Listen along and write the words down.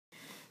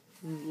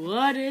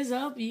What is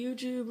up,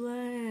 YouTube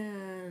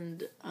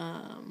land?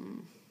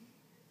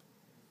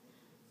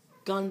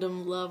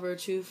 Gundam Lover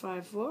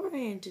 254,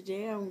 and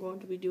today I'm going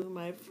to be doing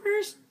my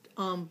first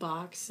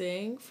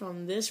unboxing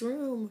from this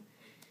room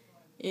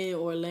in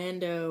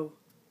Orlando.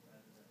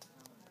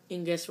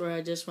 And guess where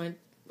I just went?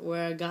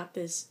 Where I got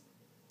this?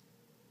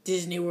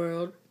 Disney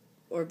World,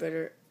 or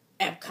better,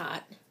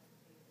 Epcot.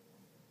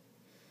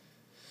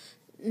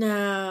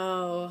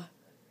 Now,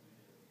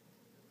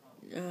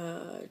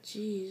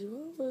 geez,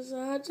 what was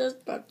I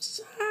just about to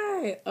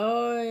say?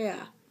 Oh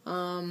yeah.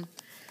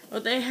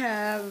 What they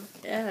have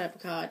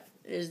at Epcot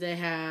is they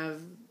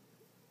have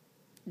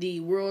the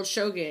World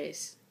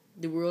Showcase.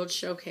 The World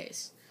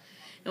Showcase.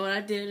 And what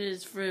I did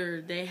is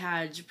they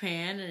had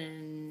Japan,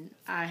 and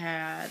I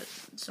had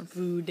some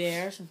food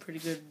there, some pretty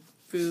good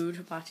food,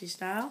 hibachi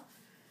style.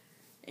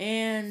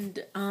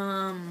 And,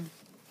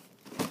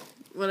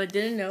 what I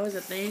didn't know is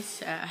that they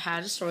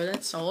had a store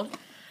that sold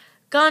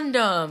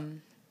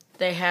Gundam.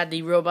 They had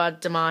the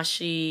Robot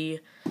Damashi,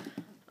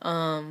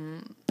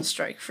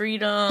 Strike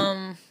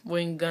Freedom,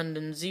 Wing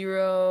Gundam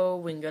Zero,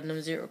 Wing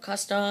Gundam Zero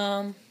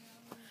Custom.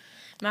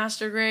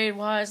 Master grade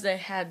wise, they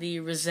had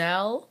the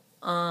Rizal,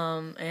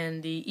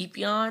 and the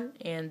Epion,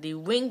 and the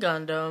Wing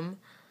Gundam.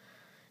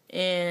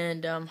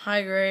 And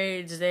high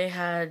grades, they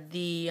had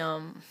the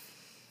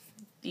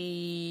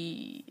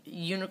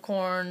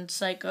Unicorn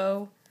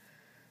Psycho,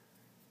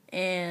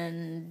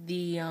 and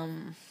the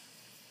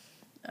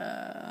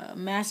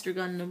Master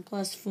Gundam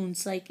plus Fun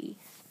Psyche.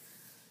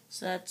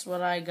 So that's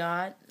what I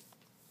got.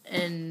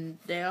 And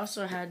they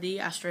also had the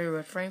Astray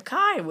Red Frame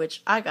Kai,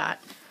 which I got.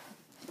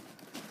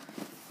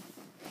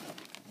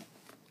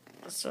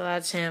 So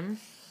that's him.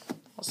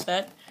 All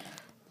set.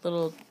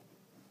 Little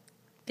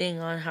thing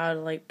on how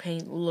to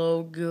paint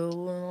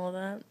logo and all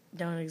that.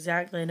 Don't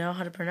exactly know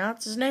how to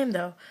pronounce his name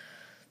though.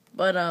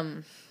 But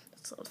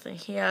that's a little thing.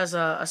 He has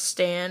a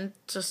stand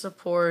to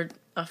support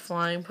a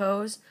flying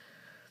pose,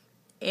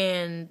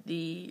 and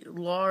the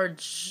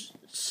large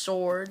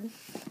sword.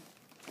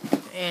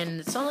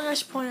 And something I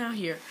should point out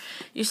here.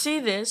 You see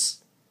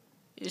this,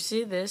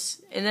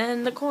 and then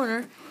in the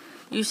corner,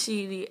 you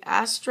see the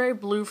Astray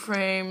Blue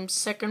Frame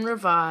Second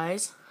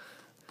Revise,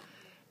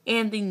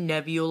 and the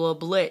Nebula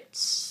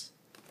Blitz.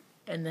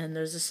 And then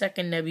there's a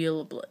second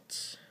Nebula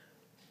Blitz.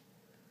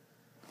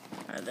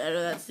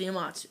 That's the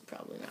Amatsu,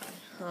 probably not.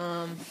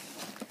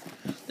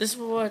 This is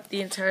what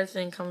the entire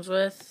thing comes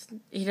with.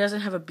 He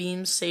doesn't have a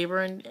beam saber,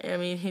 and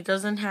he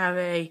doesn't have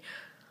a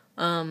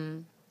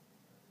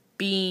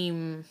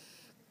beam.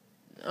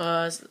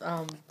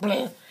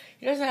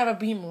 He doesn't have a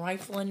beam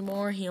rifle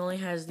anymore. He only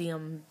has the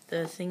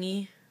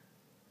thingy.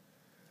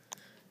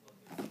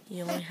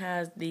 He only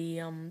has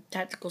the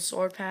tactical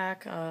sword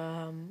pack.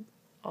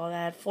 All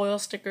that foil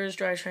stickers,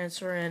 dry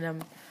transfer,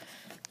 and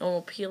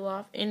normal peel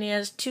off. And he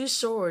has two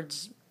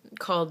swords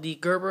called the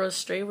Gerber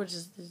Astray, which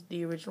is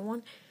the original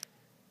one,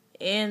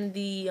 and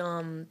the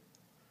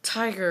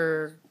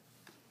Tiger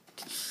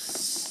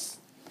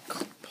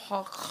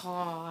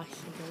I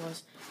think it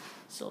was.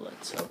 So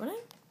let's open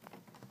it.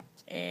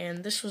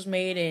 And this was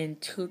made in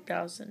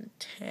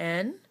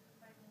 2010.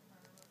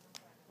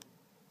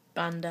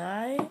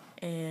 Bandai.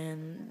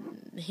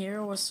 And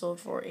here was sold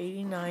for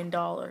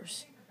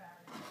 $89.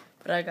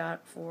 But I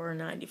got for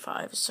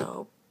 $95,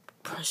 so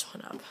price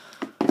went up.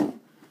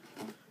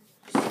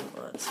 So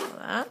let's do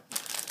that.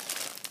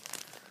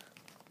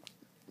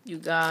 You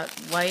got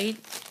white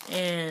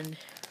and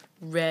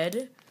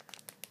red.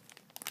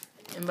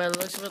 And by the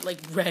looks of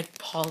it, red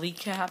poly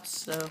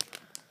caps, so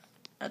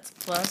that's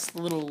plus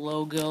the little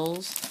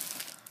logos.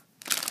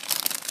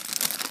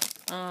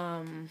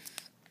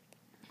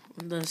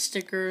 The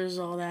stickers,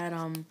 all that,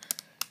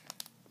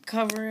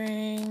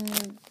 covering,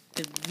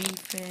 the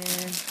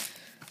V-fin.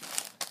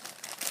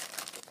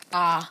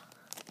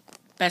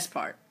 Best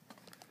part.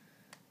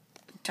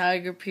 The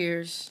Tiger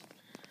Pierce.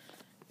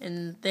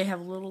 And they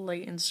have little,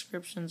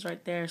 inscriptions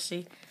right there,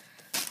 see?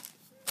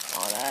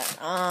 All that.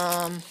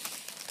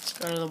 Let's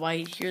go to the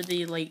white. Here are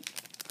the,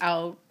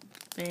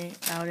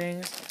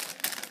 outings.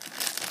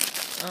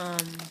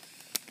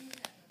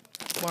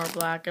 More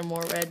black and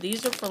more red.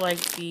 These are for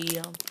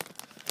the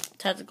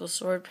tactical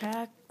sword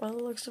pack by the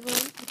looks of it.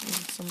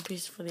 And some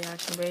pieces for the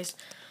action base.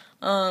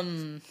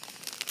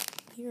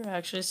 Here are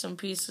actually some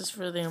pieces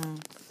for the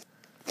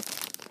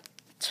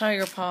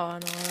tiger paw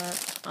and all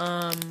that.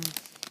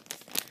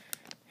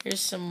 Here's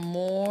some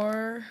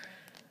more,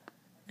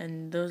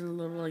 and those are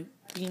little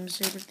beam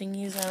saber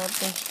thingies.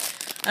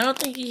 I don't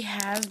think he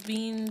has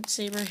beam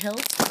saber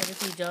hilt, but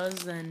if he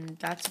does, then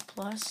that's a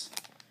plus.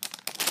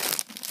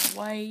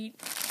 White,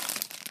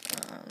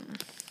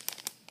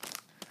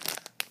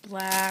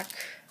 black,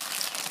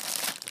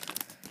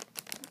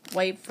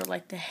 white for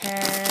the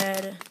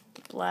head,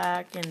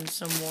 black, and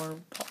some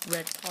more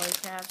red poly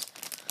caps.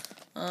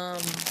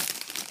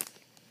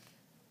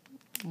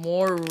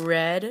 More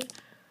red,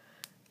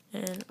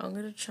 and I'm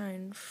gonna try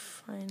and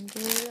find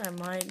it. I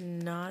might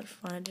not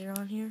find it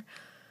on here,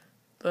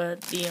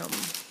 but the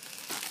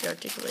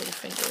articulated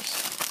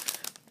fingers.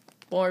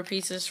 More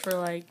pieces for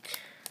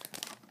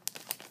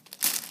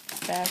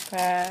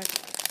backpack.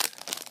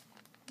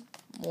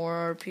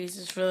 More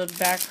pieces for the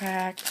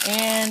backpack.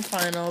 And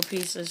final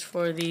pieces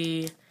for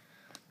the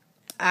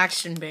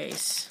action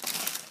base.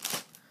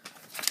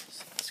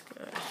 So that's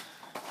good.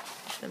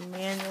 Get the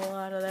manual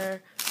out of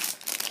there.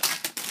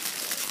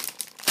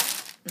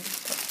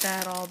 Put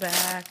that all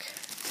back.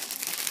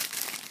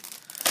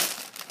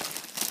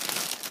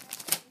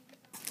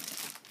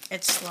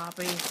 It's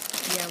sloppy.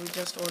 Yeah, we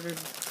just ordered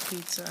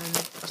pizza and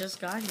it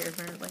just got here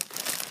apparently.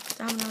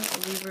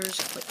 Domino's, levers,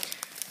 click.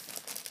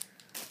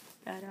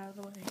 That out of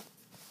the way.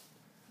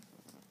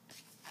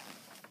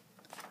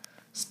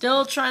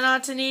 Still try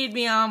not to need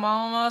me. I'm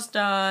almost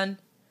done.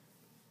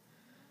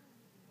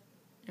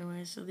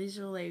 Anyway, so these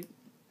are like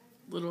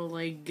little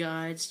like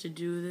guides to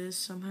do this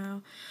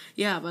somehow.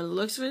 Yeah, but it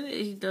looks of it,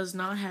 he does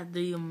not have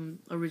the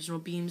original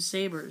beam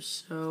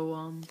sabers.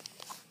 So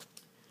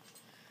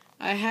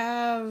I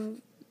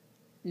have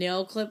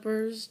nail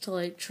clippers to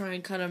like try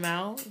and cut them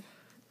out,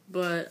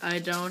 but I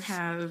don't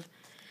have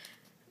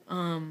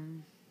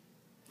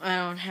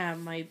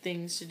my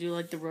things to do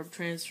like the rub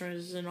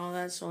transfers and all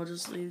that, so I'll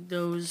just leave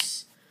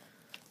those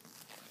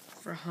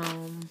for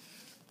home.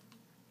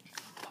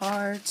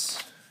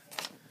 Parts.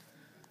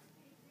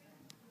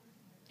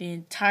 The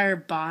entire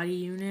body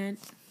unit.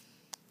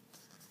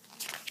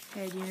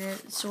 Head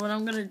unit. So what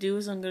I'm going to do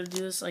is I'm going to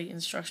do this like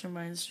instruction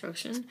by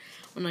instruction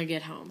when I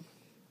get home.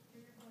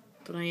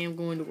 But I am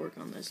going to work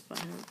on this, but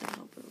I don't think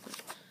I'll build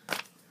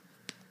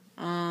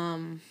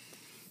it.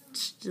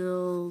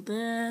 Still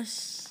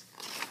this.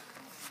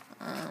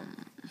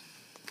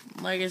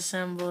 Leg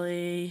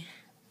assembly.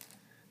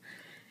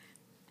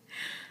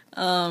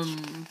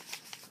 Some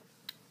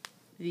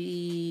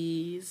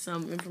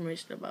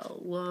information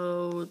about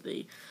load,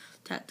 the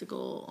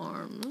tactical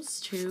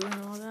arms too, and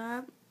all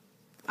that.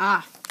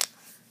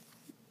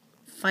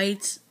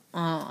 Fights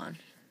on.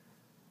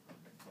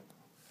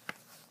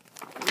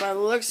 By the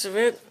looks of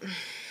it,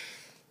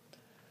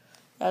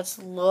 that's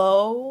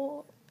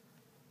low,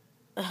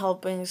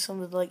 helping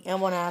some of the like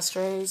M1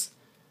 Astrays,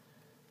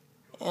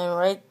 and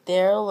right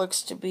there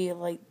looks to be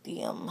like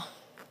the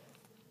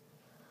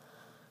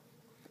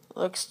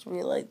looks to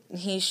be like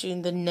he's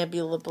shooting the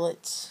Nebula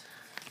Blitz.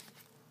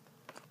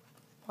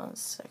 1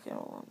 second,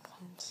 1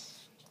 point.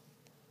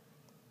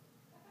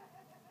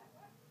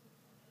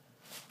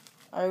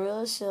 I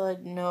really see like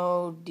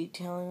no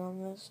detailing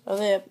on this. Oh,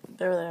 there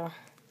they are.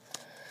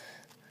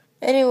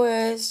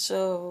 Anyways,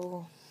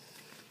 so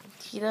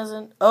he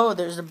doesn't. Oh,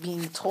 there's a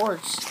beam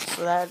torch,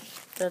 so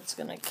that's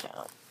gonna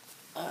count.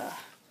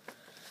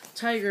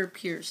 Tiger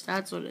Pierce,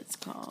 that's what it's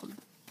called.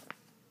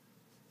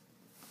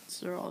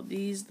 So all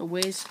these, the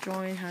waist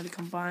joint, how to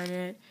combine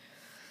it,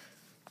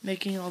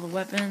 making all the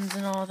weapons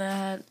and all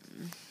that.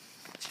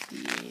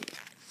 The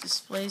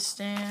display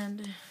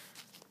stand,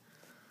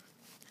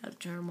 how to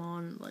turn them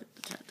on, like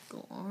the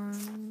tactical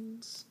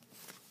arms.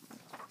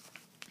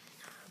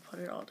 Put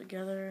it all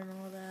together and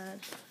all that.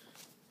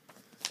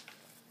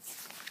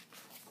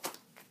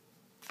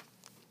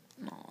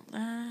 And all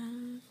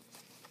that.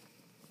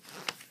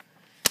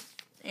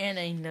 And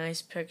a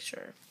nice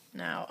picture.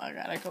 Now I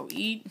gotta go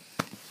eat.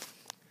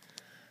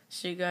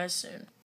 See you guys soon.